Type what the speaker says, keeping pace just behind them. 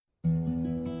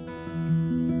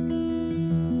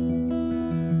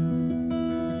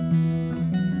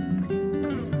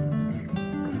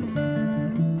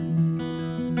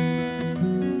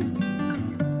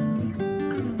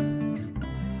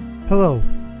Hello,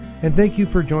 and thank you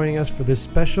for joining us for this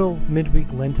special midweek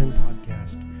Lenten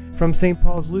podcast from St.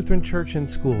 Paul's Lutheran Church and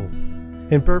School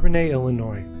in Bourbonnais,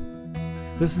 Illinois.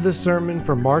 This is a sermon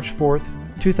for March 4th,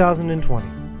 2020.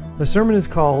 The sermon is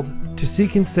called To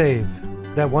Seek and Save,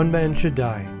 That One Man Should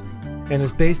Die, and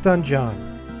is based on John,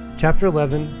 chapter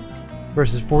 11,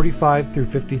 verses 45 through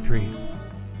 53.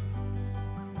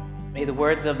 May the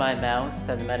words of my mouth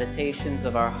and the meditations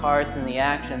of our hearts and the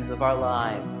actions of our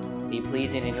lives be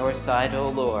pleasing in your sight, O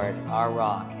Lord, our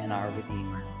rock and our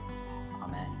Redeemer.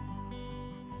 Amen.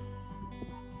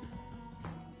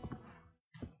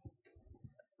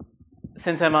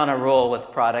 Since I'm on a roll with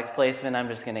product placement, I'm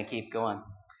just going to keep going.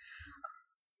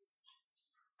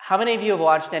 How many of you have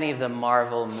watched any of the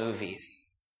Marvel movies?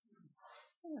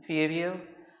 A few of you?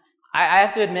 I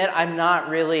have to admit, I'm not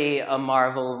really a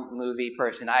Marvel movie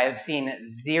person. I have seen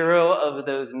zero of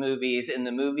those movies in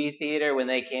the movie theater when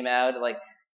they came out.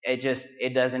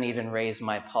 It doesn't even raise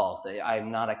my pulse.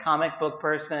 I'm not a comic book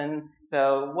person,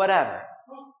 so whatever.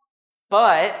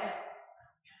 But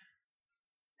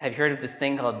have you heard of this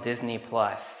thing called Disney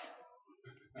Plus?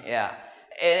 Yeah.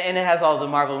 And it has all the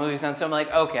Marvel movies on, so I'm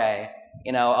like, okay,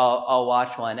 I'll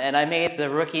watch one. And I made the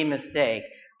rookie mistake.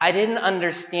 I didn't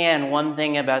understand one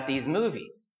thing about these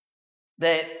movies,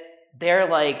 that they're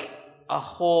like a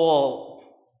whole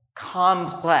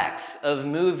complex of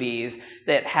movies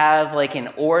that have like an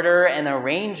order and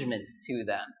arrangement to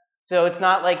them. So it's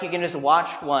not like you can just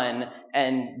watch one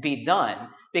and be done.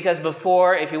 Because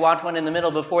before, if you watch one in the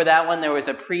middle, before that one, there was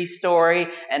a pre-story,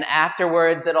 and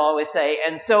afterwards it'll always say,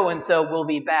 and so will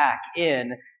be back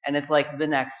in, and it's like the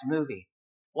next movie.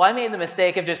 Well, I made the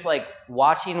mistake of just like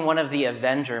watching one of the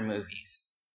Avenger movies,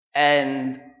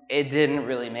 and it didn't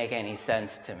really make any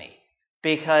sense to me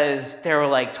because there were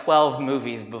like 12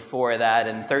 movies before that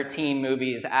and 13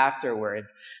 movies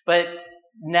afterwards. But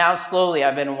now slowly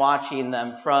I've been watching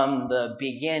them from the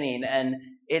beginning, and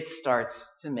it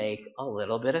starts to make a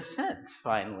little bit of sense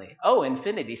finally. Oh,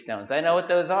 Infinity Stones, I know what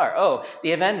those are. Oh,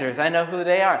 the Avengers, I know who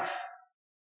they are.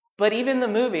 But even the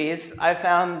movies, I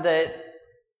found that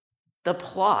the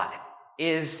plot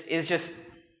is just,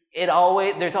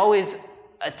 there's always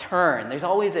a turn. There's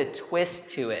always a twist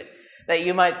to it that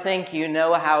you might think you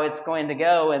know how it's going to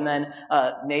go, and then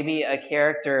maybe a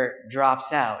character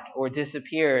drops out or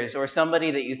disappears, or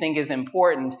somebody that you think is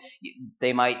important,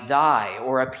 they might die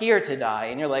or appear to die,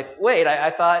 and you're like, wait,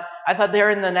 I thought they're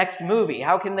in the next movie.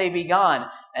 How can they be gone?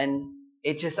 And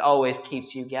it just always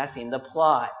keeps you guessing. The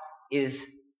plot is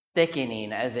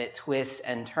thickening as it twists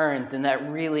and turns, and that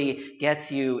really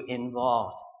gets you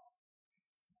involved.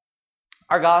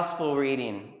 Our gospel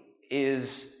reading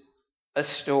is a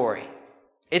story.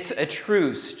 It's a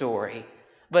true story,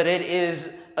 but it is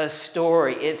a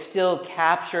story. It still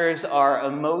captures our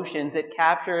emotions. It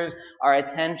captures our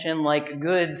attention like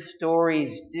good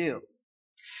stories do.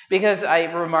 Because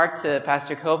I remarked to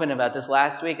Pastor Coben about this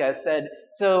last week. I said,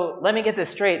 so let me get this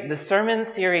straight. The sermon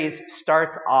series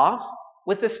starts off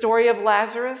with the story of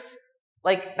Lazarus?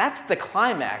 Like, that's the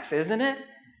climax, isn't it?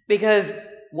 Because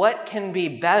what can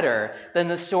be better than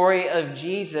the story of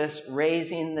Jesus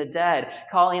raising the dead,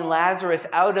 calling Lazarus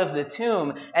out of the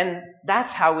tomb? And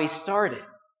that's how we started.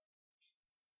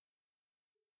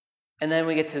 And then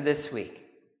we get to this week.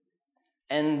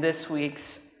 And this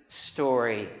week's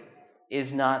story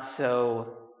is not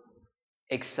so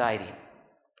exciting.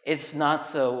 It's not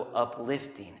so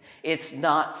uplifting. It's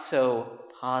not so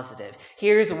positive.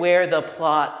 Here's where the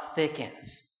plot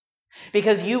thickens.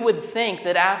 Because you would think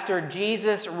that after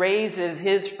Jesus raises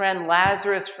his friend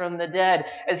Lazarus from the dead,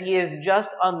 as he is just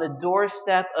on the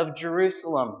doorstep of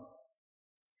Jerusalem,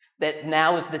 that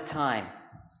now is the time.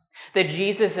 That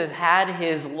Jesus has had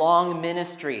his long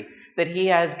ministry, that he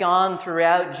has gone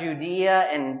throughout Judea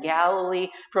and Galilee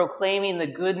proclaiming the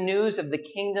good news of the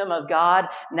kingdom of God.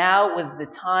 Now was the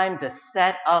time to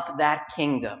set up that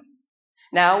kingdom.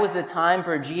 Now was the time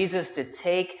for Jesus to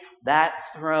take that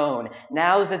throne.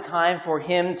 Now is the time for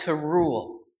him to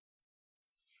rule.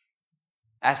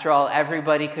 After all,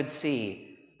 everybody could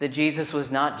see that Jesus was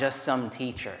not just some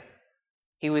teacher.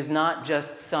 He was not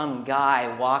just some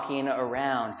guy walking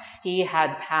around. He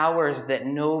had powers that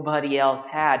nobody else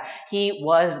had. He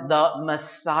was the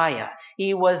Messiah.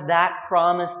 He was that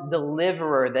promised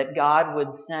deliverer that God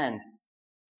would send.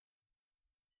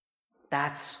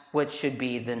 That's what should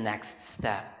be the next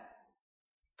step.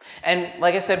 And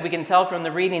like I said, we can tell from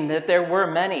the reading that there were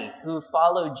many who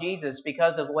followed Jesus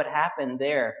because of what happened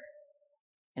there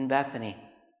in Bethany.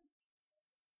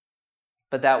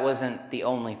 But that wasn't the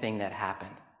only thing that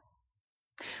happened.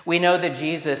 We know that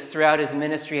Jesus, throughout his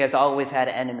ministry, has always had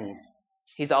enemies.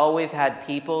 He's always had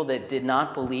people that did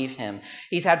not believe him.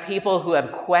 He's had people who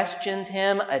have questioned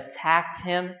him, attacked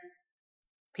him,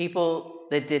 people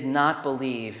that did not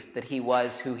believe that he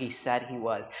was who he said he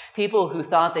was, people who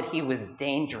thought that he was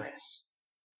dangerous,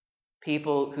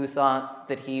 people who thought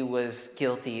that he was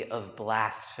guilty of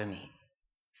blasphemy.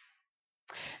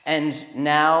 And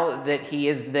now that he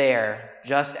is there,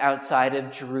 just outside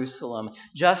of Jerusalem,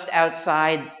 just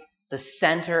outside the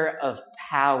center of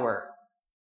power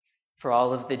for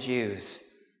all of the Jews,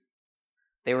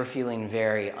 they were feeling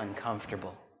very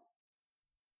uncomfortable.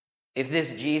 If this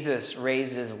Jesus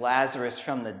raises Lazarus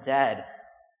from the dead,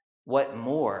 what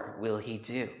more will he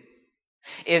do?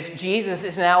 If Jesus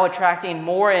is now attracting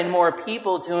more and more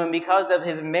people to him because of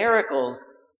his miracles,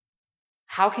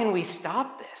 how can we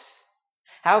stop this?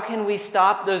 How can we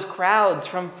stop those crowds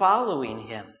from following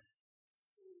him?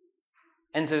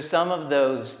 And so some of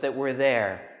those that were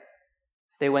there,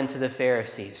 they went to the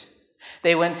Pharisees.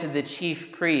 They went to the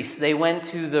chief priests. They went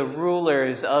to the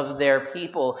rulers of their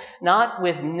people, not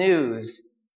with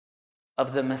news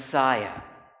of the Messiah,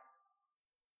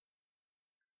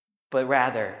 but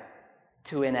rather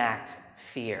to enact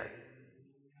fear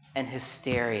and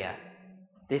hysteria.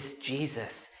 This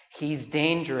Jesus, he's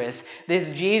dangerous. This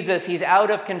Jesus, he's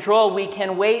out of control. We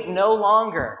can wait no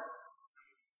longer.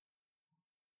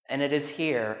 And it is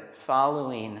here,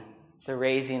 following the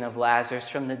raising of Lazarus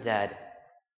from the dead,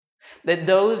 that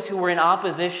those who were in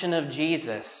opposition of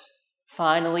Jesus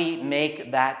finally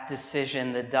make that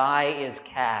decision. The die is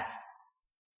cast.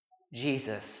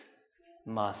 Jesus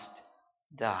must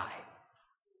die.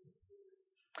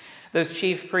 Those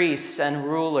chief priests and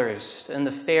rulers and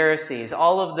the Pharisees,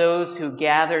 all of those who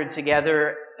gathered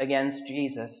together against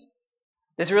Jesus,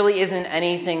 this really isn't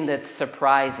anything that's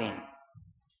surprising.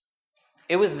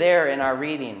 It was there in our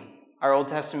reading, our Old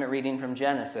Testament reading from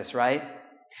Genesis, right?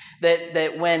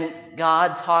 That when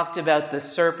God talked about the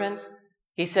serpent,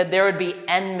 he said there would be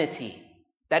enmity,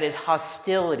 that is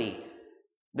hostility,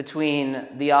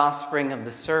 between the offspring of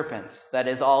the serpent, that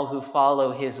is all who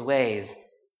follow his ways,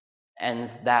 and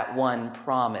that one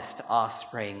promised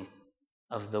offspring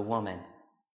of the woman,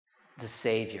 the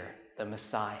Savior, the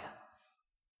Messiah.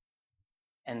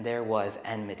 And there was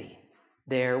enmity.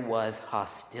 There was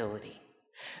hostility.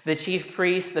 The chief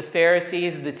priests, the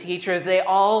Pharisees, the teachers, they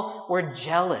all were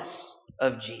jealous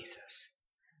of Jesus.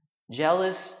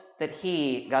 Jealous that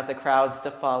he got the crowds to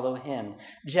follow him.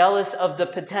 Jealous of the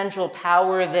potential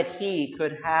power that he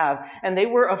could have. And they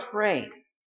were afraid.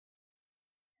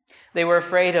 They were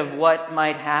afraid of what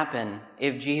might happen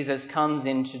if Jesus comes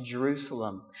into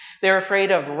Jerusalem. They're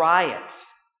afraid of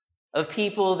riots, of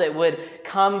people that would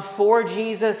come for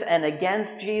Jesus and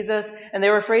against Jesus. And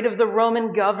they were afraid of the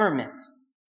Roman government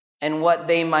and what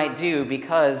they might do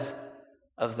because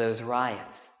of those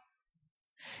riots.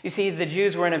 You see, the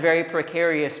Jews were in a very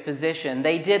precarious position.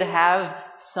 They did have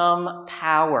some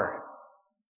power,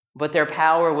 but their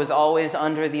power was always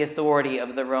under the authority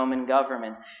of the Roman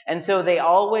government. And so they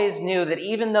always knew that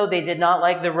even though they did not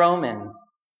like the Romans,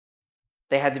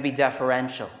 they had to be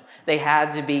deferential. They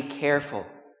had to be careful.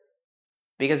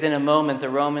 Because in a moment, the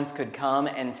Romans could come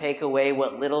and take away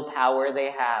what little power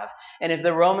they have. And if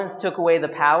the Romans took away the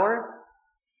power,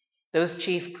 those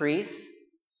chief priests,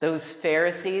 those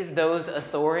Pharisees, those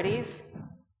authorities,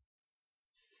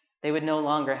 they would no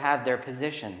longer have their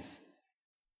positions.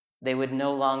 They would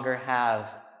no longer have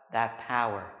that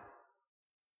power.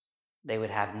 They would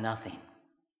have nothing.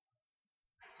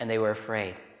 And they were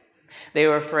afraid. They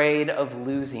were afraid of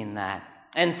losing that.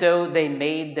 And so they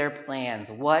made their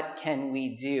plans. What can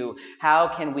we do? How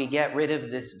can we get rid of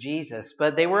this Jesus?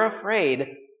 But they were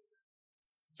afraid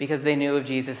because they knew of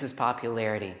Jesus'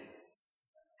 popularity.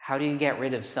 How do you get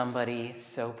rid of somebody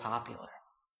so popular?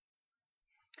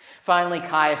 Finally,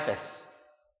 Caiaphas,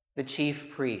 the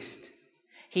chief priest,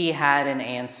 he had an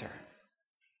answer.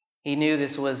 He knew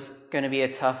this was going to be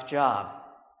a tough job,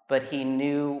 but he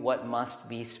knew what must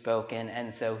be spoken,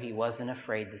 and so he wasn't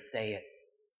afraid to say it.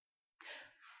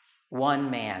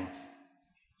 One man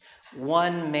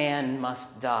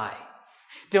must die.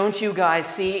 Don't you guys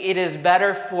see? It is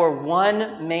better for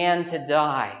one man to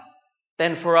die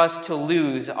than for us to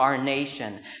lose our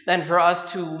nation, than for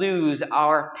us to lose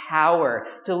our power,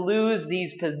 to lose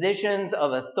these positions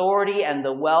of authority and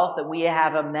the wealth that we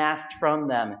have amassed from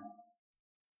them.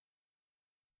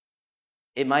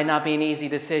 It might not be an easy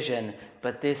decision,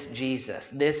 but this Jesus,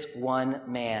 this one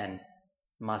man,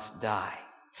 must die.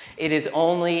 It is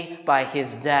only by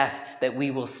his death that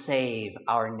we will save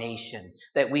our nation,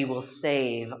 that we will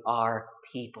save our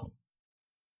people.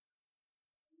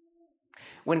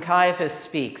 When Caiaphas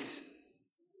speaks,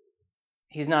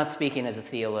 he's not speaking as a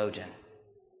theologian.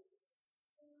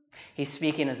 He's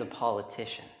speaking as a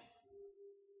politician,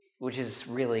 which is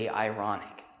really ironic.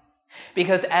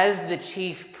 Because as the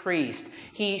chief priest,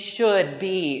 he should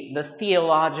be the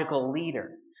theological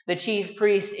leader. The chief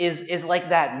priest is like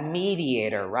that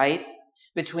mediator, right?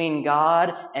 Between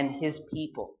God and his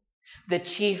people. The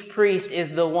chief priest is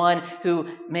the one who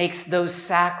makes those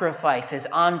sacrifices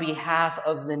on behalf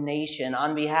of the nation,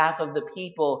 on behalf of the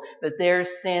people, that their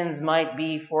sins might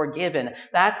be forgiven.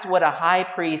 That's what a high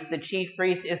priest, the chief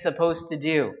priest, is supposed to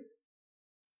do.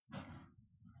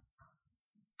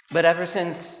 But ever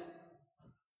since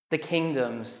the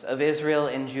kingdoms of Israel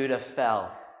and Judah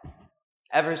fell,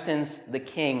 ever since the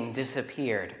king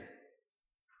disappeared,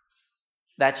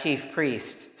 that chief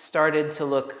priest started to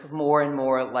look more and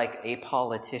more like a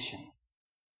politician.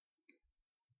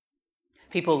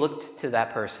 People looked to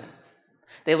that person.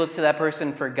 They looked to that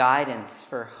person for guidance,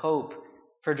 for hope,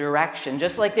 for direction,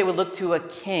 just like they would look to a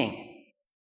king.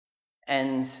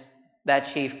 And that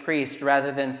chief priest,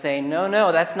 rather than saying,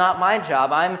 no, that's not my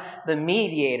job. I'm the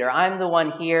mediator. I'm the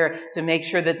one here to make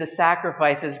sure that the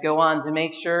sacrifices go on, to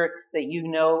make sure that you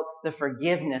know the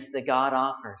forgiveness that God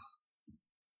offers.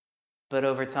 But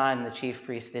over time, the chief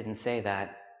priest didn't say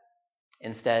that.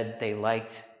 Instead, they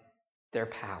liked their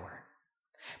power.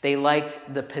 They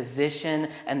liked the position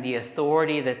and the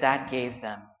authority that gave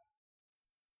them.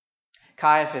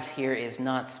 Caiaphas here is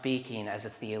not speaking as a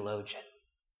theologian.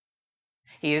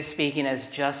 He is speaking as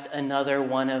just another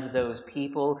one of those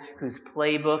people whose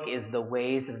playbook is the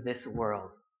ways of this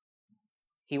world.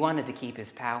 He wanted to keep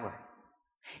his power.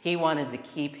 He wanted to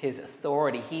keep his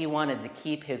authority. He wanted to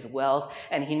keep his wealth.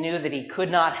 And he knew that he could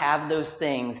not have those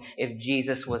things if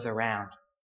Jesus was around.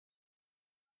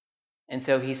 And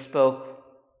so he spoke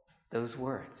those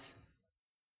words.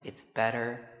 It's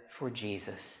better for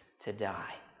Jesus to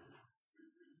die.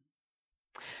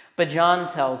 But John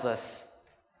tells us,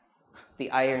 the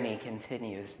irony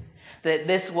continues, that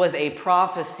this was a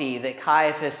prophecy that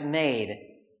Caiaphas made,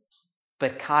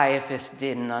 but Caiaphas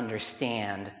didn't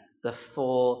understand the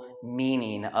full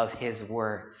meaning of his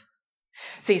words.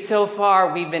 See, so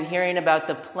far we've been hearing about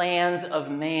the plans of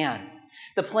man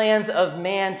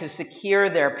to secure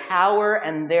their power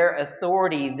and their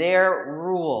authority, their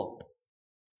rule.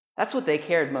 That's what they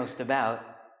cared most about.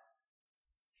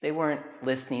 They weren't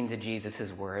listening to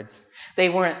Jesus' words. They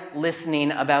weren't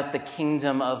listening about the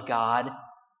kingdom of God.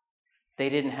 They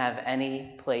didn't have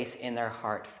any place in their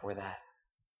heart for that.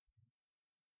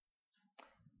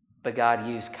 But God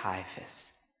used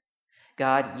Caiaphas.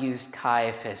 God used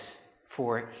Caiaphas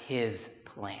for his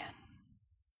plan.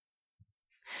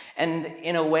 And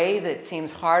in a way that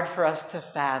seems hard for us to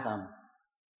fathom,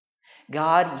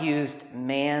 God used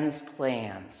man's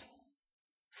plans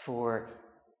for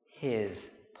his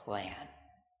plan.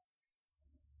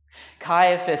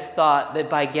 Caiaphas thought that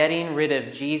by getting rid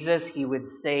of Jesus, he would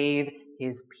save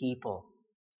his people.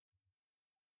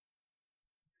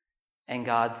 And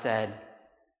God said,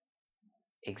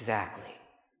 exactly.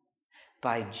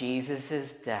 By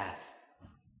Jesus' death,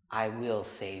 I will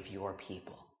save your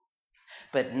people.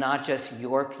 But not just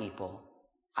your people,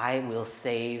 I will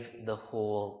save the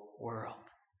whole world.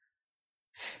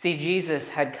 See, Jesus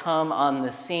had come on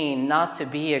the scene not to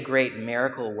be a great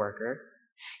miracle worker.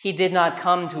 He did not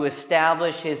come to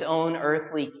establish his own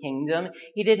earthly kingdom.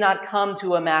 He did not come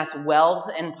to amass wealth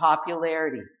and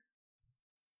popularity.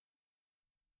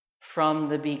 From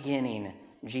the beginning,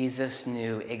 Jesus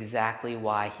knew exactly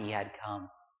why he had come.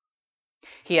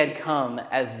 He had come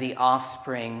as the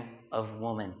offspring of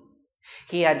woman.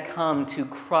 He had come to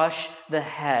crush the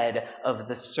head of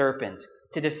the serpent,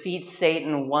 to defeat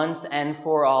Satan once and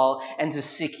for all, and to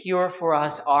secure for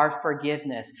us our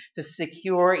forgiveness, to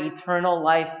secure eternal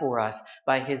life for us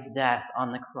by his death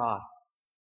on the cross.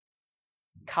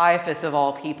 Caiaphas, of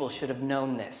all people, should have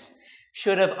known this,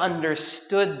 should have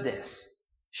understood this,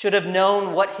 should have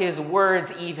known what his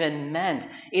words even meant.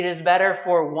 It is better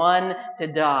for one to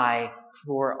die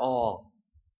for all.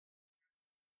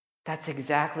 That's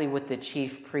exactly what the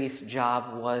chief priest's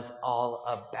job was all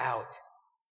about.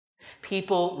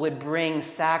 People would bring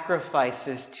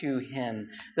sacrifices to him,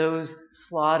 those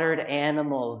slaughtered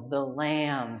animals, the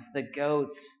lambs, the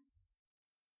goats.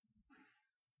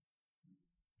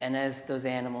 And as those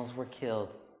animals were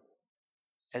killed,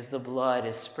 as the blood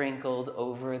is sprinkled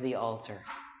over the altar,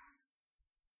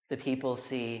 the people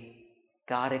see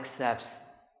God accepts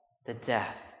the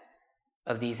death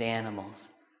of these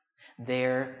animals,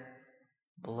 their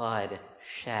blood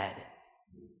shed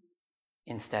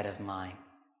instead of mine.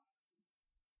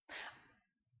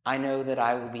 I know that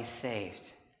I will be saved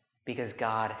because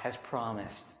God has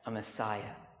promised a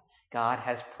Messiah. God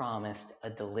has promised a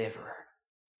deliverer.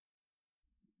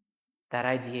 That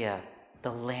idea,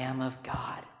 the Lamb of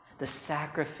God, the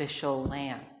sacrificial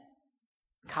lamb.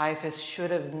 Caiaphas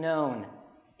should have known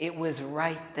it was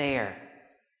right there.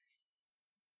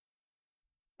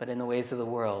 But in the ways of the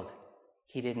world,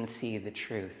 he didn't see the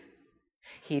truth.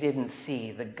 He didn't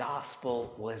see the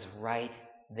gospel was right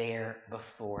there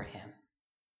before him.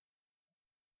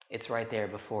 It's right there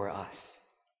before us.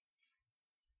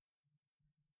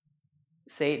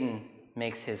 Satan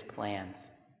makes his plans.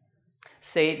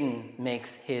 Satan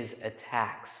makes his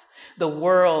attacks. The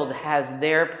world has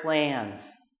their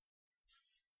plans.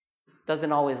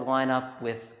 Doesn't always line up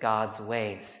with God's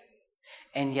ways.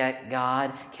 And yet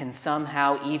God can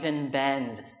somehow even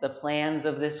bend the plans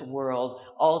of this world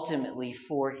ultimately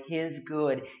for his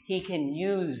good. He can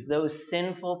use those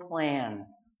sinful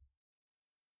plans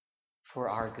for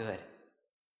our good,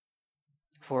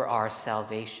 for our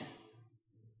salvation,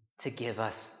 to give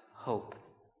us hope.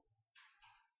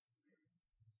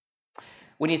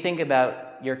 When you think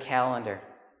about your calendar,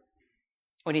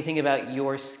 when you think about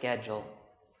your schedule,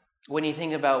 when you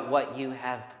think about what you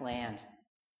have planned,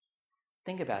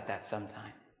 think about that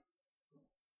sometime.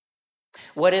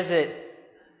 What is it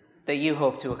that you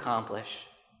hope to accomplish?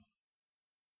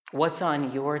 What's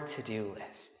on your to-do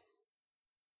list?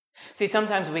 See,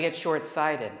 sometimes we get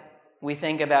short-sighted. We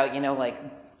think about,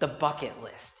 like the bucket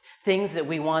list, things that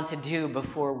we want to do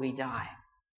before we die.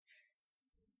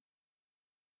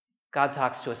 God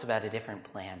talks to us about a different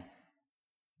plan.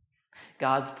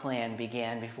 God's plan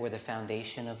began before the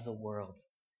foundation of the world.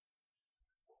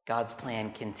 God's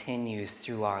plan continues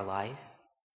through our life,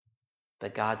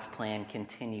 but God's plan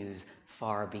continues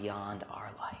far beyond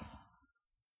our life.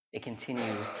 It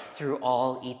continues through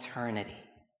all eternity.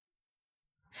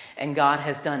 And God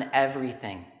has done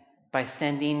everything by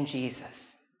sending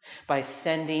Jesus, by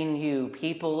sending you,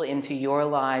 people into your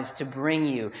lives to bring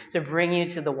you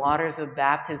to the waters of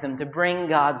baptism, to bring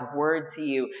God's word to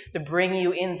you, to bring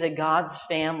you into God's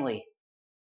family,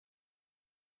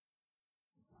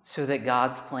 so that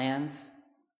God's plans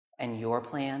and your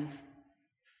plans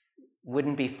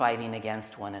wouldn't be fighting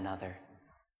against one another,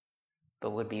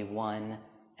 but would be one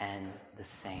and the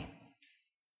same.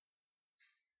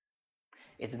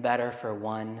 It's better for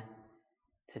one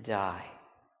to die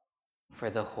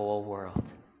for the whole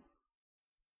world.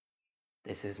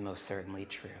 This is most certainly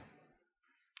true.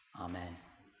 Amen.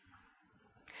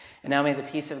 And now may the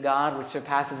peace of God, which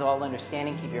surpasses all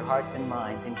understanding, keep your hearts and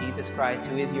minds in Jesus Christ,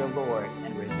 who is your Lord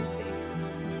and risen Savior.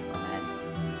 Amen.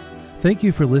 Thank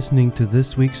you for listening to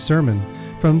this week's sermon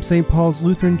from St. Paul's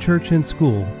Lutheran Church and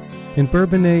School in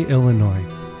Bourbonnais, Illinois.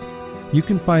 You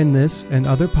can find this and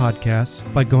other podcasts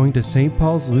by going to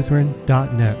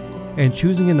stpaulslutheran.net and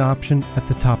choosing an option at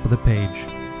the top of the page.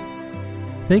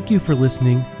 Thank you for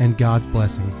listening, and God's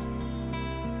blessings.